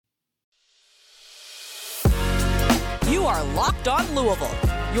are Locked On Louisville,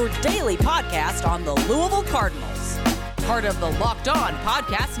 your daily podcast on the Louisville Cardinals. Part of the Locked On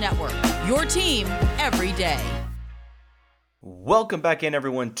Podcast Network, your team every day. Welcome back in,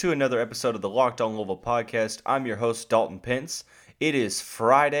 everyone, to another episode of the Locked On Louisville podcast. I'm your host, Dalton Pence. It is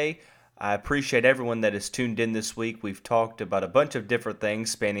Friday. I appreciate everyone that has tuned in this week. We've talked about a bunch of different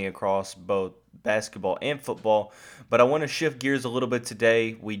things spanning across both basketball and football, but I want to shift gears a little bit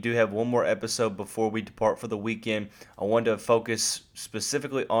today. We do have one more episode before we depart for the weekend. I want to focus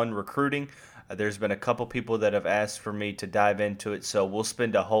specifically on recruiting. There's been a couple people that have asked for me to dive into it, so we'll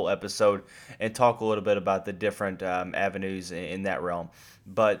spend a whole episode and talk a little bit about the different avenues in that realm.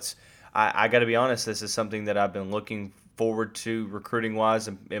 But I got to be honest, this is something that I've been looking forward to recruiting-wise.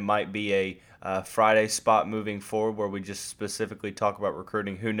 It might be a Friday spot moving forward where we just specifically talk about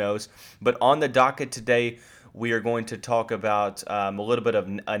recruiting. Who knows? But on the docket today, we are going to talk about a little bit of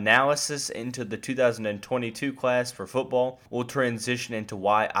analysis into the 2022 class for football. We'll transition into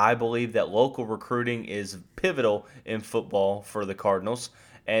why I believe that local recruiting is pivotal in football for the Cardinals.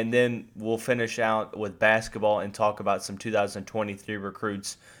 And then we'll finish out with basketball and talk about some 2023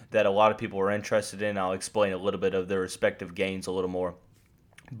 recruits that a lot of people are interested in. I'll explain a little bit of their respective gains a little more.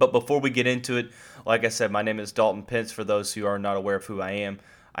 But before we get into it, like I said, my name is Dalton Pence. For those who are not aware of who I am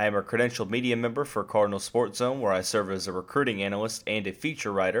a credentialed media member for Cardinal Sports Zone, where I serve as a recruiting analyst and a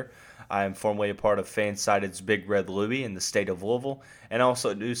feature writer. I am formerly a part of FanSided's Big Red Louie in the state of Louisville, and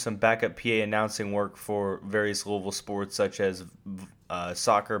also do some backup PA announcing work for various Louisville sports such as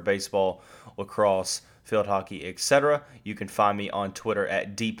soccer, baseball, lacrosse, field hockey, etc. You can find me on Twitter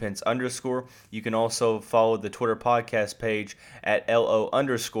at dpence_. You can also follow the Twitter podcast page at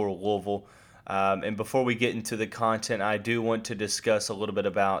LO_Louisville. And before we get into the content, I do want to discuss a little bit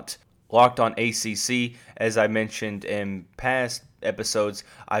about Locked On ACC. As I mentioned in past episodes,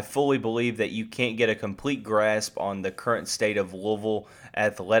 I fully believe that you can't get a complete grasp on the current state of Louisville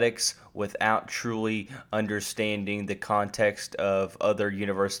athletics without truly understanding the context of other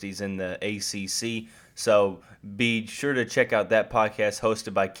universities in the ACC. So be sure to check out that podcast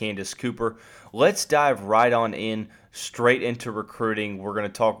hosted by Candace Cooper. Let's dive right on in, straight into recruiting. We're going to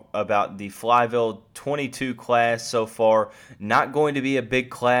talk about the Flyville 22 class so far. Not going to be a big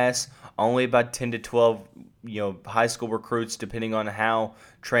class, only about 10 to 12 high school recruits, depending on how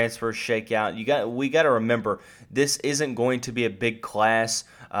transfers shake out. We got to remember, this isn't going to be a big class.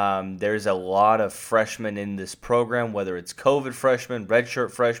 There's a lot of freshmen in this program, whether it's COVID freshmen,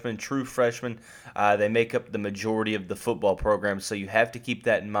 redshirt freshmen, true freshmen. They make up the majority of the football program, so you have to keep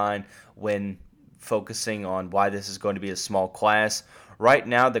that in mind when focusing on why this is going to be a small class. Right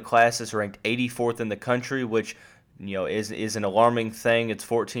now, the class is ranked 84th in the country, which is an alarming thing. It's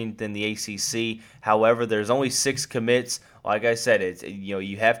 14th in the ACC. However, there's only 6 commits. Like I said, it's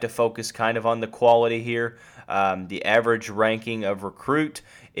you have to focus kind of on the quality here. The average ranking of recruit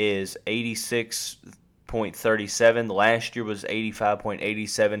is 86.37. Last year was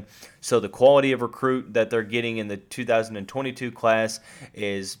 85.87. So the quality of recruit that they're getting in the 2022 class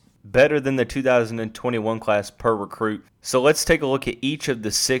is better than the 2021 class per recruit. So let's take a look at each of the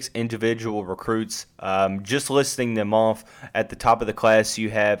 6 individual recruits. Just listing them off, at the top of the class,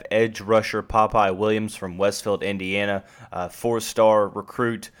 you have edge rusher Popeye Williams from Westfield, Indiana, 4-star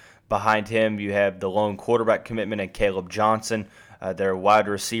recruit. Behind him, you have the lone quarterback commitment and Caleb Johnson. Their wide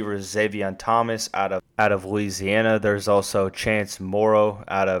receiver Xavier Thomas out of Louisiana. There's also Chance Morrow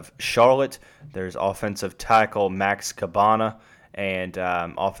out of Charlotte. There's offensive tackle Max Cabana and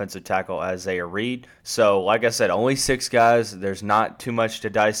offensive tackle Isaiah Reed. So, like I said, only 6 guys. There's not too much to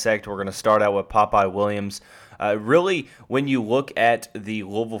dissect. We're going to start out with Popeye Williams. Really, when you look at the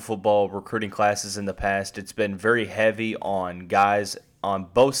Louisville football recruiting classes in the past, it's been very heavy on guys on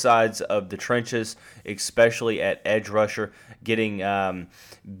both sides of the trenches, especially at edge rusher. Getting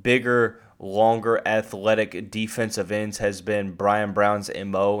bigger, longer, athletic defensive ends has been Brian Brown's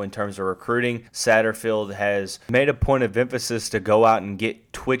MO in terms of recruiting. Satterfield has made a point of emphasis to go out and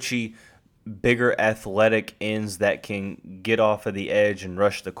get twitchy, bigger athletic ends that can get off of the edge and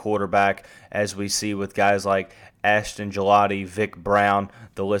rush the quarterback, as we see with guys like Ashton Gelati, Vic Brown,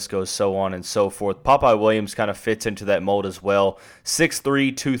 the list goes so on and so forth. Popeye Williams kind of fits into that mold as well.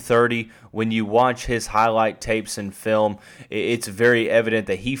 6'3", 230. When you watch his highlight tapes and film, it's very evident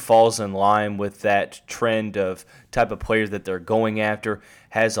that he falls in line with that trend of type of player that they're going after.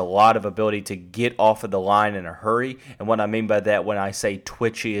 has a lot of ability to get off of the line in a hurry. And what I mean by that when I say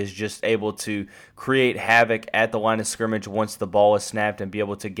twitchy is just able to create havoc at the line of scrimmage once the ball is snapped and be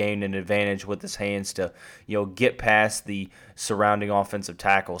able to gain an advantage with his hands to, get past the surrounding offensive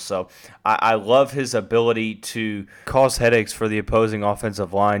tackle. So I love his ability to cause headaches for the opposing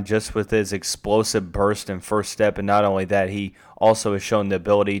offensive line just with his explosive burst and first step. And not only that, he also has shown the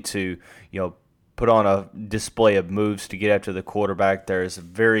ability to, put on a display of moves to get after the quarterback. There's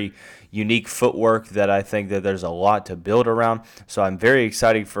very unique footwork that I think that there's a lot to build around. So I'm very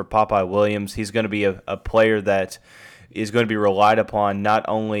excited for Popeye Williams. He's going to be a player that is going to be relied upon not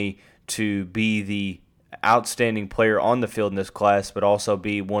only to be the outstanding player on the field in this class, but also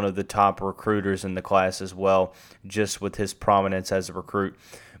be one of the top recruiters in the class as well, just with his prominence as a recruit.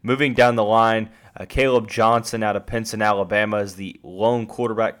 Moving down the line, Caleb Johnson out of Pinson, Alabama is the lone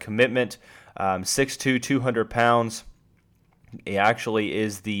quarterback commitment. 6'2", 200 pounds. He actually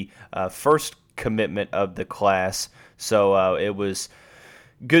is the first commitment of the class. So it was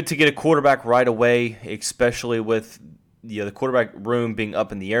good to get a quarterback right away, especially with the quarterback room being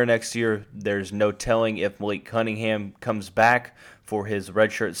up in the air next year. There's no telling if Malik Cunningham comes back for his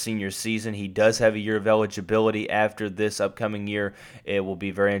redshirt senior season. He does have a year of eligibility after this upcoming year. It will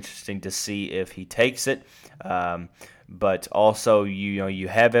be very interesting to see if he takes it. But also, you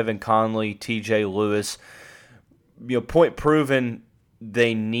have Evan Conley, T.J. Lewis. Point proven,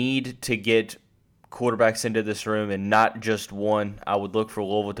 they need to get quarterbacks into this room and not just one. I would look for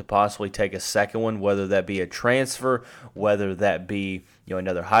Louisville to possibly take a second one, whether that be a transfer, whether that be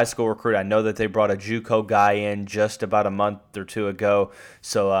another high school recruit. I know that they brought a JUCO guy in just about a month or two ago,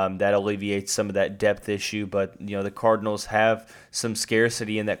 so that alleviates some of that depth issue. But the Cardinals have some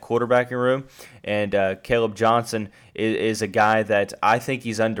scarcity in that quarterbacking room, and Caleb Johnson is a guy that I think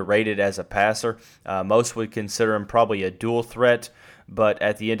he's underrated as a passer. Most would consider him probably a dual threat. But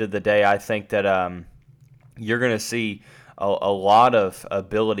at the end of the day, I think that you're going to see a lot of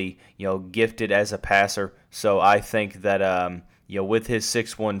ability, gifted as a passer. So I think that, with his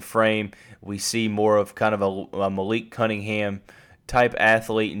 6'1" frame, we see more of kind of a Malik Cunningham type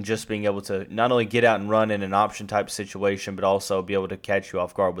athlete and just being able to not only get out and run in an option type situation, but also be able to catch you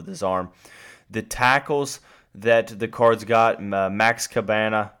off guard with his arm. The tackles that the Cards got, Max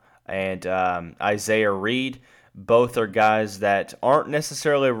Cabana and Isaiah Reed, both are guys that aren't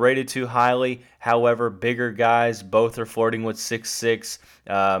necessarily rated too highly. However, bigger guys, both are flirting with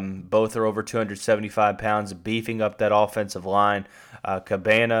 6'6". Both are over 275 pounds, beefing up that offensive line.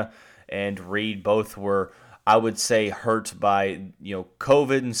 Cabana and Reed both were, I would say, hurt by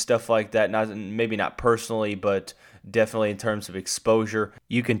COVID and stuff like that. Maybe not personally, but definitely in terms of exposure.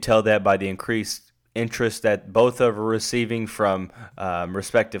 You can tell that by the increased interest that both are receiving from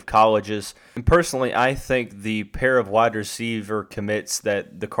respective colleges. And personally, I think the pair of wide receiver commits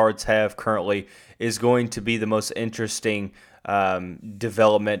that the Cards have currently is going to be the most interesting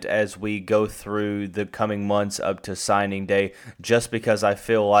development as we go through the coming months up to signing day, just because I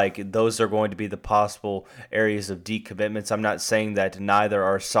feel like those are going to be the possible areas of decommitments. I'm not saying that neither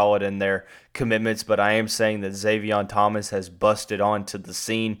are solid in their commitments, but I am saying that Xavion Thomas has busted onto the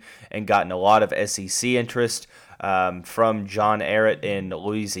scene and gotten a lot of SEC interest. From John Arrett in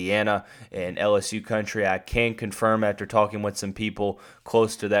Louisiana and LSU country. I can confirm after talking with some people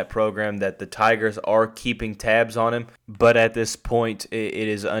close to that program that the Tigers are keeping tabs on him, but at this point it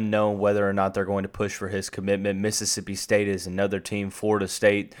is unknown whether or not they're going to push for his commitment. Mississippi State is another team, Florida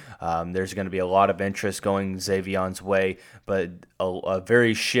State. There's going to be a lot of interest going Xavion's way, but a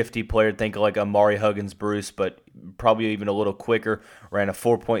very shifty player, think like Amari Huggins-Bruce, but probably even a little quicker, ran a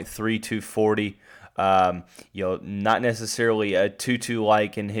 4.32 40. Not necessarily a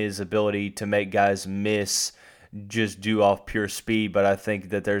Tutu-like in his ability to make guys miss just due off pure speed, but I think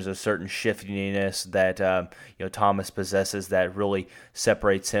that there's a certain shiftiness that Thomas possesses that really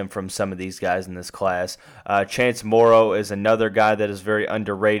separates him from some of these guys in this class. Chance Morrow is another guy that is very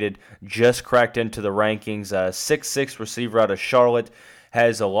underrated, just cracked into the rankings. 6'6" receiver out of Charlotte,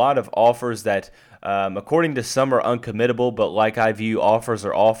 has a lot of offers that according to some are uncommittable, but like I view offers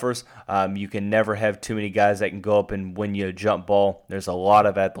are offers. You can never have too many guys that can go up and win you a jump ball. There's a lot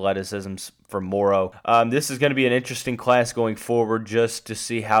of athleticism for Morrow. This is going to be an interesting class going forward just to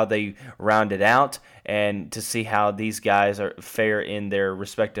see how they round it out and to see how these guys fare in their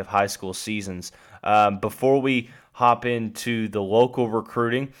respective high school seasons. Before we hop into the local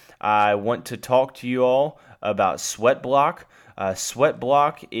recruiting, I want to talk to you all about Sweat Block. Sweat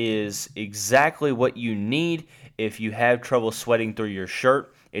Block is exactly what you need if you have trouble sweating through your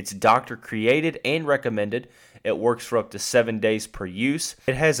shirt. It's doctor created and recommended. It works for up to 7 days per use.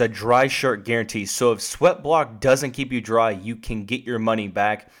 It has a dry shirt guarantee, so if Sweatblock doesn't keep you dry, you can get your money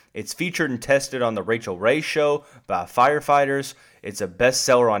back. It's featured and tested on The Rachel Ray Show by firefighters. It's a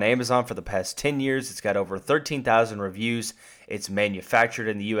bestseller on Amazon for the past 10 years. It's got over 13,000 reviews. It's manufactured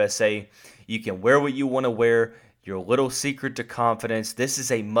in the USA. You can wear what you want to wear. Your little secret to confidence. This is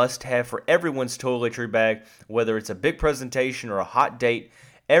a must-have for everyone's toiletry bag, whether it's a big presentation or a hot date.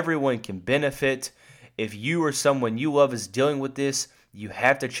 Everyone can benefit. If you or someone you love is dealing with this, you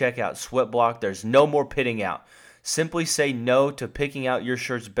have to check out Sweatblock. There's no more pitting out. Simply say no to picking out your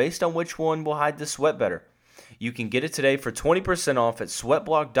shirts based on which one will hide the sweat better. You can get it today for 20% off at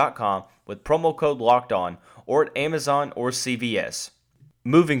sweatblock.com with promo code LOCKEDON or at Amazon or CVS.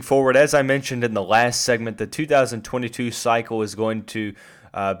 Moving forward, as I mentioned in the last segment, the 2022 cycle is going to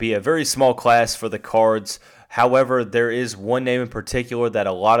be a very small class for the Cards. However, there is one name in particular that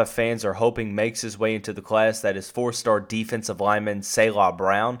a lot of fans are hoping makes his way into the class. That is 4-star defensive lineman Selah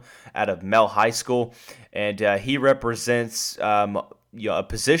Brown out of Mel High School. And he represents a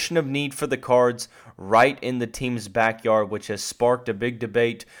position of need for the Cards right in the team's backyard, which has sparked a big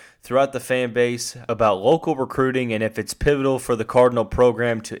debate throughout the fan base about local recruiting and if it's pivotal for the Cardinal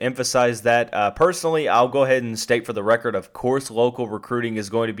program to emphasize that. Personally, I'll go ahead and state for the record, of course, local recruiting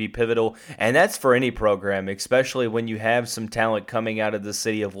is going to be pivotal, and that's for any program, especially when you have some talent coming out of the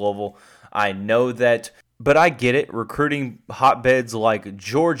city of Louisville. I know that, but I get it. Recruiting hotbeds like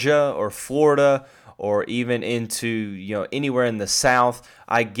Georgia or Florida or even into anywhere in the South,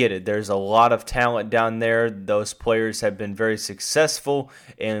 I get it. There's a lot of talent down there. Those players have been very successful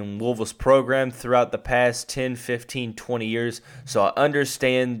in Louisville's program throughout the past 10, 15, 20 years. So I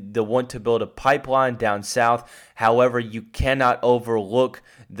understand the want to build a pipeline down south. However, you cannot overlook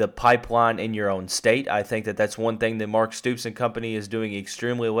the pipeline in your own state. I think that that's one thing that Mark Stoops and company is doing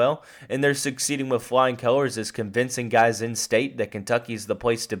extremely well, and they're succeeding with flying colors, is convincing guys in state that Kentucky's the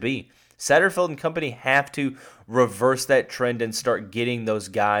place to be. Satterfield and company have to reverse that trend and start getting those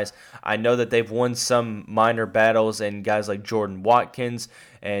guys. I know that they've won some minor battles and guys like Jordan Watkins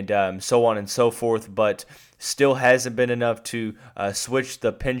and so on and so forth, but still hasn't been enough to switch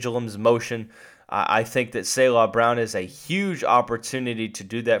the pendulum's motion. I think that Selah Brown is a huge opportunity to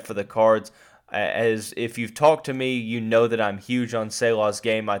do that for the Cards. As if you've talked to me, you know that I'm huge on Selah's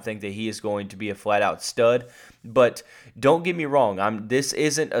game. I think that he is going to be a flat-out stud. But don't get me wrong, this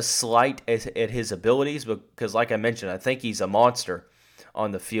isn't a slight at his abilities, because like I mentioned, I think he's a monster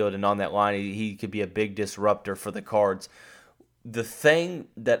on the field and on that line. He could be a big disruptor for the Cards. The thing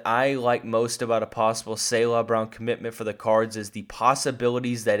that I like most about a possible Selah Brown commitment for the Cards is the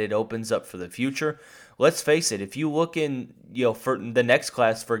possibilities that it opens up for the future. Let's face it, if you look in, for the next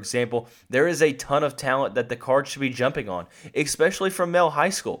class, for example, there is a ton of talent that the Cards should be jumping on, especially from Mel High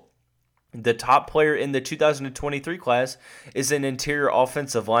School. The top player in the 2023 class is an interior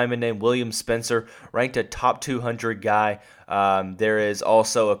offensive lineman named William Spencer, ranked a top 200 guy. There is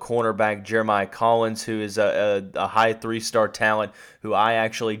also a cornerback, Jeremiah Collins, who is a high 3-star talent, who I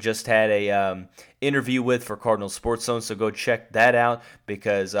actually just had a interview with for Cardinal Sports Zone, so go check that out,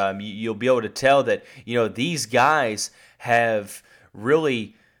 because you'll be able to tell that these guys have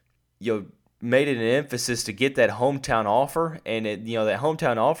really made it an emphasis to get that hometown offer, and that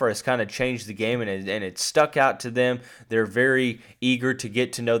hometown offer has kind of changed the game, and it stuck out to them. They're very eager to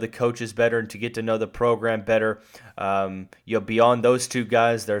get to know the coaches better and to get to know the program better. Beyond those two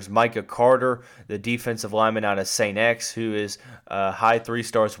guys, there's Micah Carter, the defensive lineman out of St. X, who is high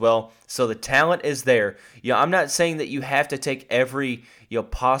 3-star as well. So the talent is there. I'm not saying that you have to take every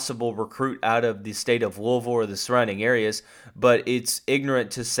possible recruit out of the state of Louisville or the surrounding areas, but it's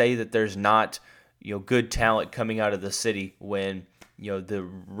ignorant to say that there's not good talent coming out of the city when the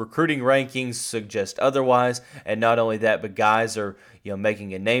recruiting rankings suggest otherwise. And not only that, but guys are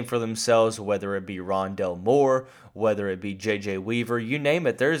making a name for themselves, whether it be Rondell Moore, whether it be J.J. Weaver, you name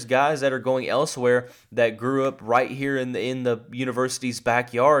it. There's guys that are going elsewhere that grew up right here in the university's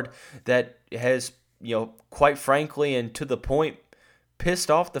backyard that has, quite frankly and to the point,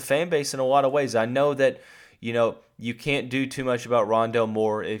 pissed off the fan base in a lot of ways. I know that, you can't do too much about Rondell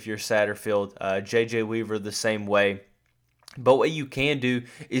Moore if you're Satterfield. J.J. Weaver the same way. But what you can do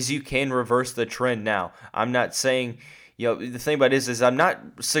is you can reverse the trend now. I'm not saying, the thing about it is I'm not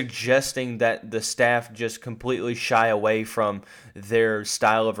suggesting that the staff just completely shy away from their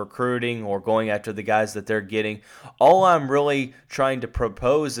style of recruiting or going after the guys that they're getting. All I'm really trying to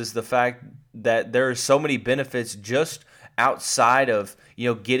propose is the fact that there are so many benefits just outside of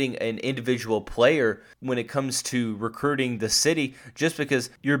getting an individual player when it comes to recruiting the city, just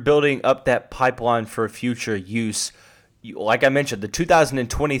because you're building up that pipeline for future use like I mentioned, the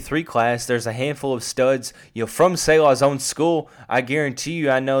 2023 class, there's a handful of studs, from Salah's own school. I guarantee you,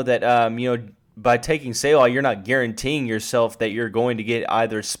 I know that, by taking Salah, you're not guaranteeing yourself that you're going to get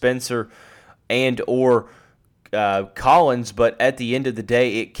either Spencer and or Collins, but at the end of the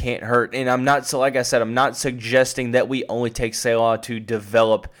day, it can't hurt. And I'm not suggesting that we only take Salah to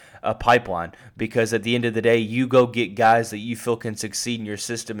develop a pipeline, because at the end of the day, you go get guys that you feel can succeed in your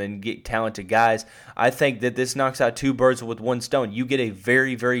system and get talented guys. I think that this knocks out two birds with one stone. You get a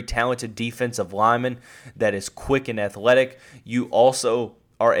very, very talented defensive lineman that is quick and athletic. You also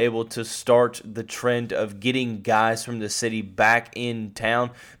are able to start the trend of getting guys from the city back in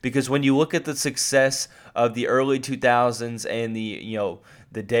town, because when you look at the success of the early 2000s and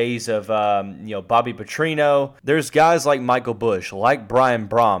the days of Bobby Petrino, there's guys like Michael Bush, like Brian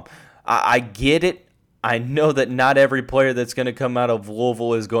Brom. I get it. I know that not every player that's going to come out of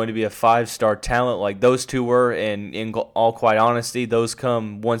Louisville is going to be a 5-star talent like those two were, and in all quite honesty, those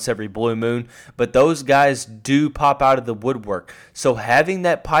come once every blue moon. But those guys do pop out of the woodwork. So having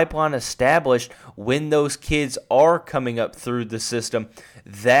that pipeline established when those kids are coming up through the system,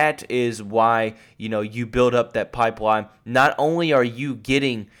 that is why you build up that pipeline. Not only are you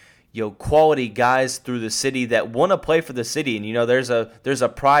getting quality guys through the city that want to play for the city, and there's a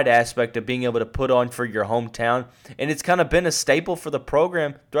pride aspect of being able to put on for your hometown, and it's kind of been a staple for the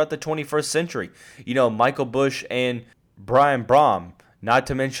program throughout the 21st century. Michael Bush and Brian Brom, not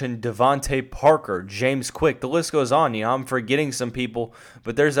to mention Devontae Parker, James Quick, the list goes on. I'm forgetting some people,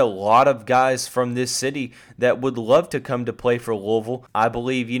 but there's a lot of guys from this city that would love to come to play for Louisville. I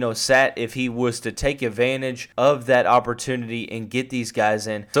believe, Sat, if he was to take advantage of that opportunity and get these guys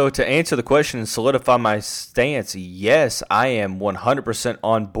in. So to answer the question and solidify my stance, yes, I am 100%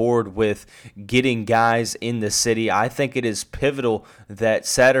 on board with getting guys in the city. I think it is pivotal that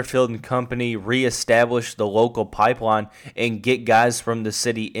Satterfield and company reestablish the local pipeline and get guys from the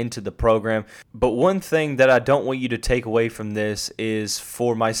city into the program. But one thing that I don't want you to take away from this is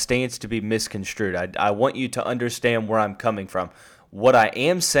for my stance to be misconstrued. I want you to understand where I'm coming from. What I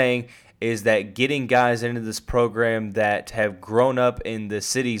am saying is that getting guys into this program that have grown up in the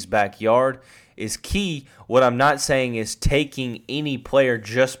city's backyard is key. What I'm not saying is taking any player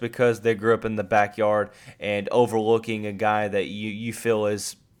just because they grew up in the backyard and overlooking a guy that you feel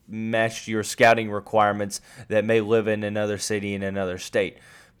is matched your scouting requirements that may live in another city in another state.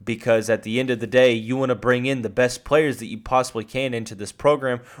 Because at the end of the day, you want to bring in the best players that you possibly can into this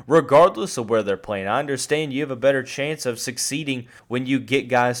program, regardless of where they're playing. I understand you have a better chance of succeeding when you get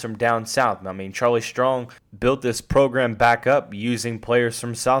guys from down south. I mean, Charlie Strong built this program back up using players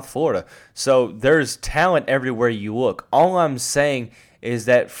from South Florida. So there's talent everywhere you look. All I'm saying is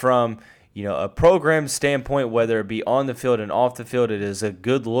that from a program standpoint, whether it be on the field and off the field, it is a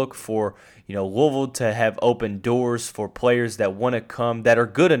good look for Louisville to have open doors for players that want to come, that are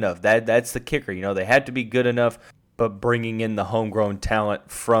good enough. That's the kicker. They had to be good enough, but bringing in the homegrown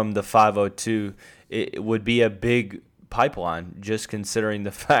talent from the 502, it would be a big pipeline, just considering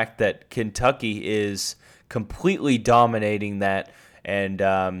the fact that Kentucky is completely dominating that and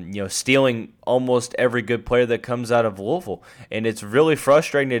stealing almost every good player that comes out of Louisville. And it's really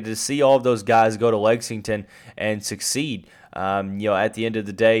frustrating to see all of those guys go to Lexington and succeed. At the end of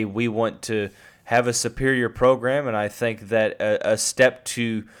the day, we want to have a superior program, and I think that a step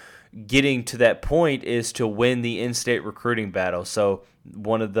to getting to that point is to win the in-state recruiting battle. So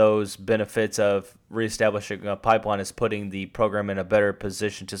one of those benefits of reestablishing a pipeline is putting the program in a better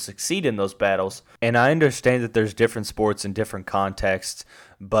position to succeed in those battles. And I understand that there's different sports in different contexts,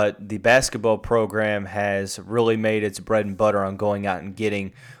 but the basketball program has really made its bread and butter on going out and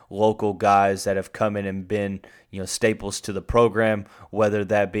getting local guys that have come in and been, staples to the program, whether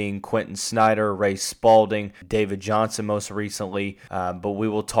that being Quentin Snyder, Ray Spalding, David Johnson most recently. But we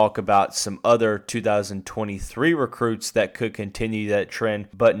will talk about some other 2023 recruits that could continue that trend,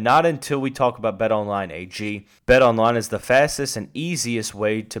 but not until we talk about BetOnline AG. BetOnline is the fastest and easiest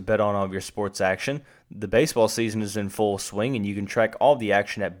way to bet on all of your sports action. The baseball season is in full swing, and you can track all the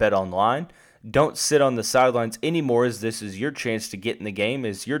action at BetOnline. Don't sit on the sidelines anymore, as this is your chance to get in the game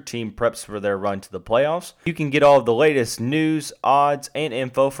as your team preps for their run to the playoffs. You can get all of the latest news, odds, and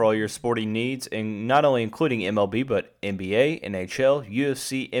info for all your sporting needs, and not only including MLB, but NBA, NHL,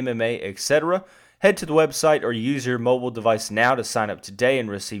 UFC, MMA, etc. Head to the website or use your mobile device now to sign up today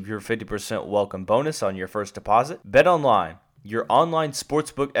and receive your 50% welcome bonus on your first deposit. BetOnline, your online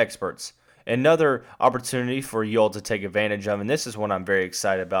sportsbook experts. Another opportunity for you all to take advantage of, and this is one I'm very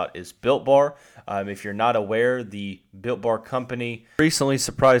excited about, is Built Bar. If you're not aware, the Built Bar company recently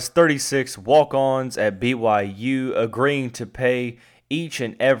surprised 36 walk-ons at BYU, agreeing to pay each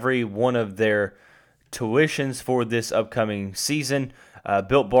and every one of their tuitions for this upcoming season.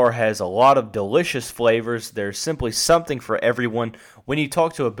 Built Bar has a lot of delicious flavors. There's simply something for everyone. When you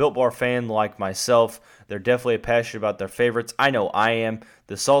talk to a Built Bar fan like myself, they're definitely passionate about their favorites. I know I am.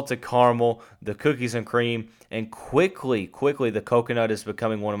 The salted caramel, the cookies and cream, and quickly the coconut is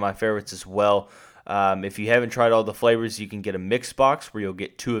becoming one of my favorites as well. If you haven't tried all the flavors, you can get a mixed box where you'll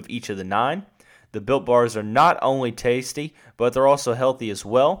get 2 of each of the 9. The Built Bars are not only tasty, but they're also healthy as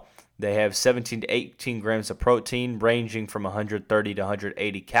well. They have 17 to 18 grams of protein, ranging from 130 to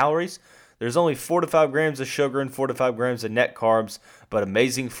 180 calories. There's only 4 to 5 grams of sugar and 4 to 5 grams of net carbs, but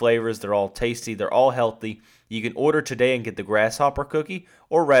amazing flavors. They're all tasty. They're all healthy. You can order today and get the grasshopper cookie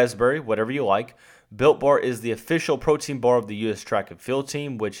or raspberry, whatever you like. Built Bar is the official protein bar of the U.S. track and field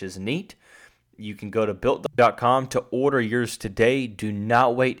team, which is neat. You can go to Built.com to order yours today. Do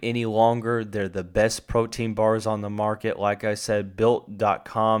not wait any longer. They're the best protein bars on the market. Like I said,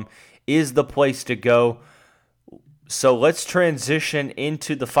 Built.com is the place to go. So let's transition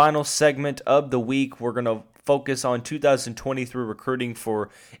into the final segment of the week. We're going to focus on 2023 recruiting for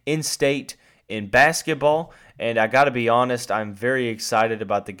in-state in basketball. And I got to be honest, I'm very excited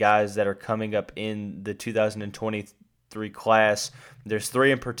about the guys that are coming up in the 2023 class. There's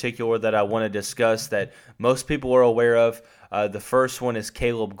 3 in particular that I want to discuss that most people are aware of. The first one is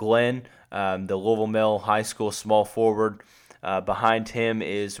Caleb Glenn, the Louisville Male High School small forward. Behind him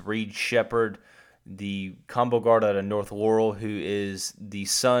is Reed Shepard, the combo guard out of North Laurel, who is the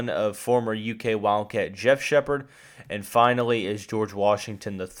son of former UK Wildcat Jeff Shepard. And finally is George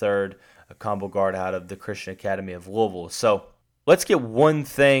Washington III, a combo guard out of the Christian Academy of Louisville. So let's get one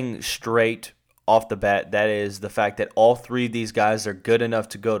thing straight off the bat. That is the fact that all 3 of these guys are good enough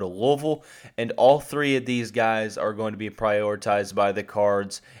to go to Louisville, and all 3 of these guys are going to be prioritized by the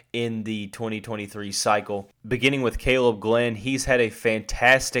Cards in the 2023 cycle. Beginning with Caleb Glenn, he's had a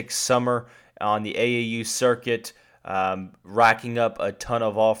fantastic summer on the AAU circuit, racking up a ton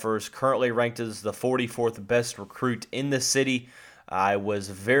of offers. Currently ranked as the 44th best recruit in the city. I was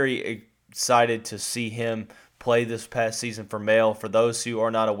very excited to see him play this past season for Male. For those who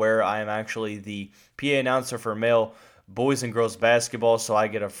are not aware, I am actually the PA announcer for Male boys and girls basketball, so I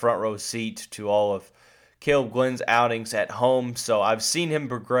get a front row seat to all of Caleb Glenn's outings at home. So I've seen him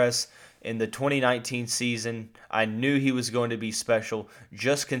progress in the 2019 season. I knew he was going to be special,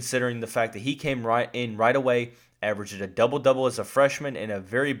 just considering the fact that he came right away, averaged a double-double as a freshman in a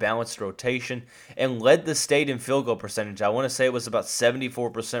very balanced rotation, and led the state in field goal percentage. I want to say it was about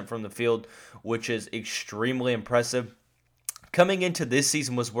 74% from the field, which is extremely impressive. Coming into this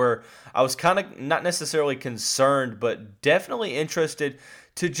season was where I was kind of not necessarily concerned, but definitely interested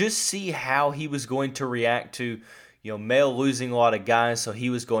to just see how he was going to react to, Male losing a lot of guys, so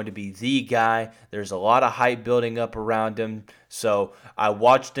he was going to be the guy. There's a lot of hype building up around him. So I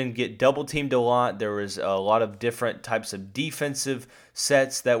watched him get double-teamed a lot. There was a lot of different types of defensive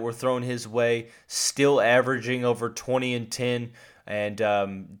sets that were thrown his way, still averaging over 20 and 10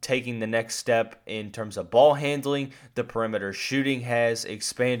 and taking the next step in terms of ball handling. The perimeter shooting has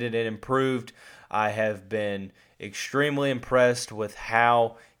expanded and improved. I have been extremely impressed with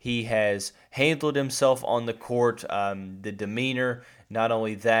how he has handled himself on the court, the demeanor, not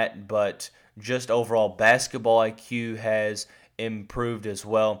only that, but just overall basketball IQ has improved as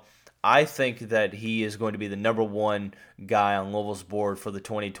well. I think that he is going to be the number 1 guy on Louisville's board for the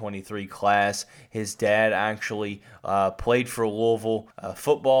 2023 class. His dad actually played for Louisville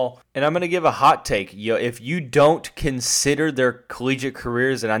football. And I'm going to give a hot take. If you don't consider their collegiate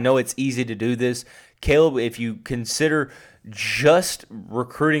careers, and I know it's easy to do this, Caleb, if you consider just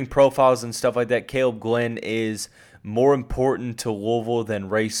recruiting profiles and stuff like that, Caleb Glenn is more important to Louisville than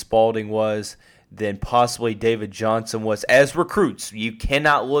Ray Spalding was, than possibly David Johnson was as recruits. You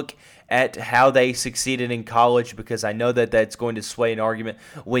cannot look at how they succeeded in college, because I know that that's going to sway an argument.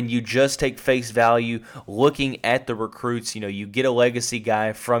 When you just take face value looking at the recruits, you get a legacy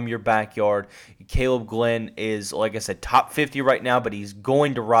guy from your backyard. Caleb Glenn is, like I said, top 50 right now, but he's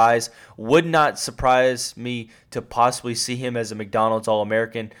going to rise. Would not surprise me to possibly see him as a McDonald's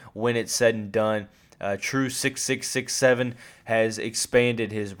All-American when it's said and done. True 6'6", 6'7", has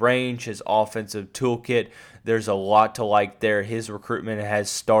expanded his range, his offensive toolkit. There's a lot to like there. His recruitment has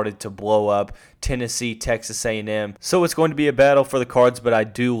started to blow up. Tennessee, Texas A&M. So it's going to be a battle for the Cards, but I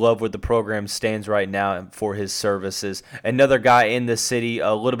do love where the program stands right now for his services. Another guy in the city,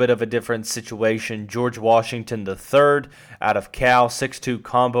 a little bit of a different situation, George Washington III out of Cal, 6'2"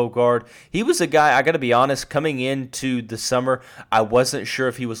 combo guard. He was a guy, I got to be honest, coming into the summer, I wasn't sure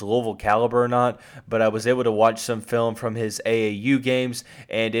if he was Louisville caliber or not, but I was able to watch some film from his AAU games,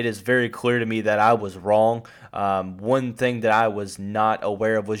 and it is very clear to me that I was wrong. One thing that I was not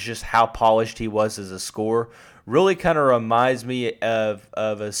aware of was just how polished he was as a scorer. Really kind of reminds me of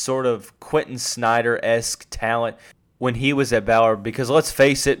a sort of Quentin Snyder-esque talent when he was at Ballard, because let's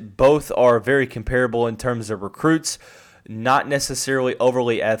face it, both are very comparable in terms of recruits. Not necessarily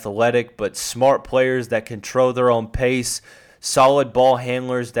overly athletic, but smart players that control their own pace, solid ball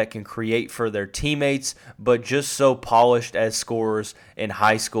handlers that can create for their teammates, but just so polished as scorers in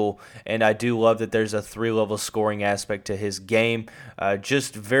high school. And I do love that there's a 3-level scoring aspect to his game.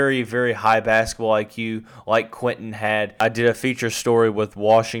 Just very, very high basketball IQ like Quentin had. I did a feature story with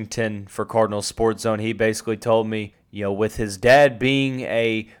Washington for Cardinal Sports Zone. He basically told me, with his dad being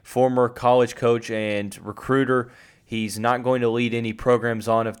a former college coach and recruiter, he's not going to lead any programs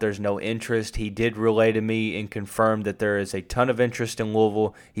on if there's no interest. He did relay to me and confirm that there is a ton of interest in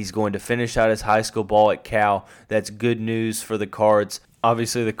Louisville. He's going to finish out his high school ball at Cal. That's good news for the Cards.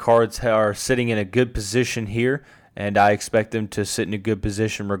 Obviously, the Cards are sitting in a good position here, and I expect them to sit in a good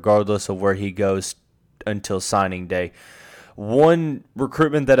position regardless of where he goes until signing day. One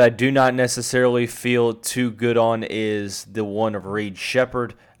recruitment that I do not necessarily feel too good on is the one of Reed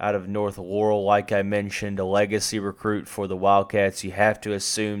Sheppard out of North Laurel. Like I mentioned, a legacy recruit for the Wildcats. You have to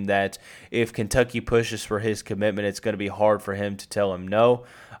assume that if Kentucky pushes for his commitment, it's going to be hard for him to tell him no.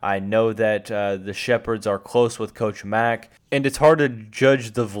 I know that the Sheppards are close with Coach Mack, and it's hard to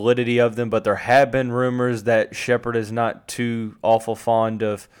judge the validity of them, but there have been rumors that Sheppard is not too awful fond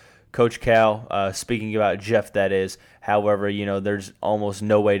of Coach Cal, speaking about Jeff, that is. However, there's almost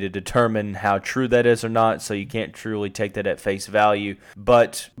no way to determine how true that is or not, so you can't truly take that at face value.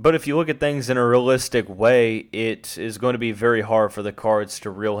 But if you look at things in a realistic way, it is going to be very hard for the Cards to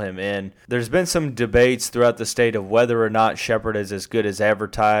reel him in. There's been some debates throughout the state of whether or not Sheppard is as good as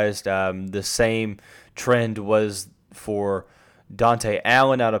advertised. The same trend was for Dante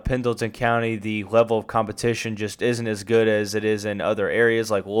Allen out of Pendleton County. The level of competition just isn't as good as it is in other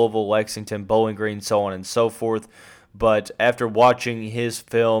areas like Louisville, Lexington, Bowling Green, so on and so forth. But after watching his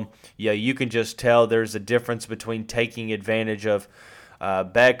film, you can just tell there's a difference between taking advantage of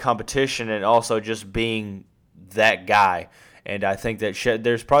bad competition and also just being that guy. And I think that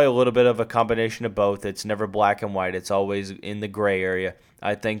there's probably a little bit of a combination of both. It's never black and white. It's always in the gray area.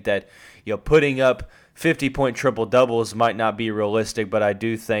 I think that putting up 50-point triple-doubles might not be realistic, but I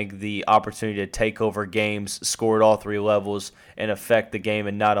do think the opportunity to take over games, score at all 3 levels, and affect the game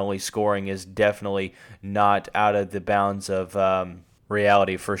and not only scoring is definitely not out of the bounds of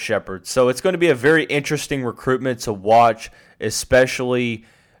reality for Sheppard. So it's going to be a very interesting recruitment to watch, especially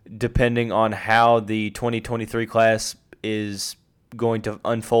depending on how the 2023 class is going to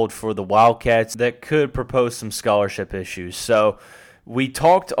unfold for the Wildcats. That could propose some scholarship issues. So we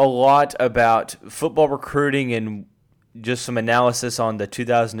talked a lot about football recruiting and just some analysis on the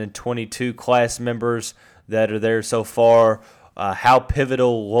 2022 class members that are there so far, how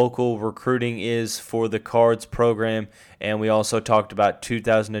pivotal local recruiting is for the Cards program, and we also talked about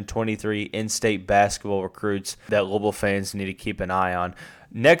 2023 in-state basketball recruits that Louisville fans need to keep an eye on.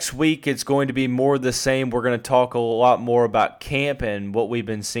 Next week, it's going to be more the same. We're going to talk a lot more about camp and what we've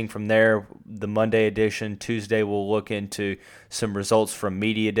been seeing from there. The Monday edition. Tuesday, we'll look into some results from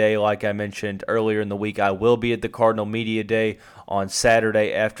Media Day. Like I mentioned earlier in the week, I will be at the Cardinal Media Day on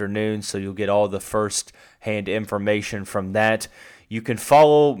Saturday afternoon, so you'll get all the first-hand information from that. You can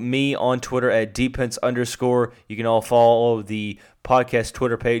follow me on Twitter at @dpence_. You can all follow the podcast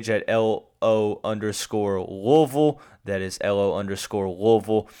Twitter page at LO_Louisville. That is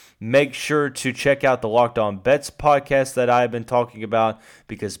LO_Louisville. Make sure to check out the Locked On Bets podcast that I've been talking about,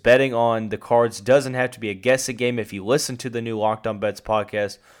 because betting on the Cards doesn't have to be a guessing game if you listen to the new Locked On Bets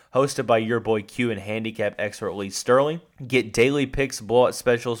podcast hosted by your boy Q and handicap expert Lee Sterling. Get daily picks, blowout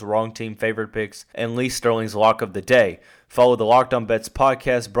specials, wrong team favorite picks, and Lee Sterling's lock of the day. Follow the Locked On Bets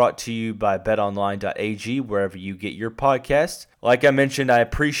podcast, brought to you by betonline.ag, wherever you get your podcasts. Like I mentioned, I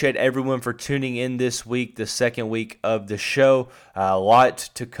appreciate everyone for tuning in this week, the second week of the show. A lot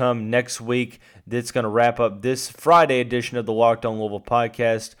to come next week. That's going to wrap up this Friday edition of the Locked On Louisville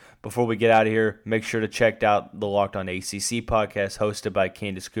podcast. Before we get out of here, make sure to check out the Locked On ACC podcast hosted by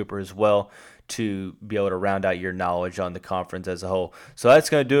Candace Cooper as well, to be able to round out your knowledge on the conference as a whole. So that's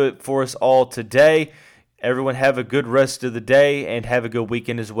going to do it for us all today. Everyone have a good rest of the day and have a good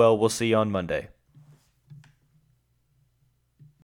weekend as well. We'll see you on Monday.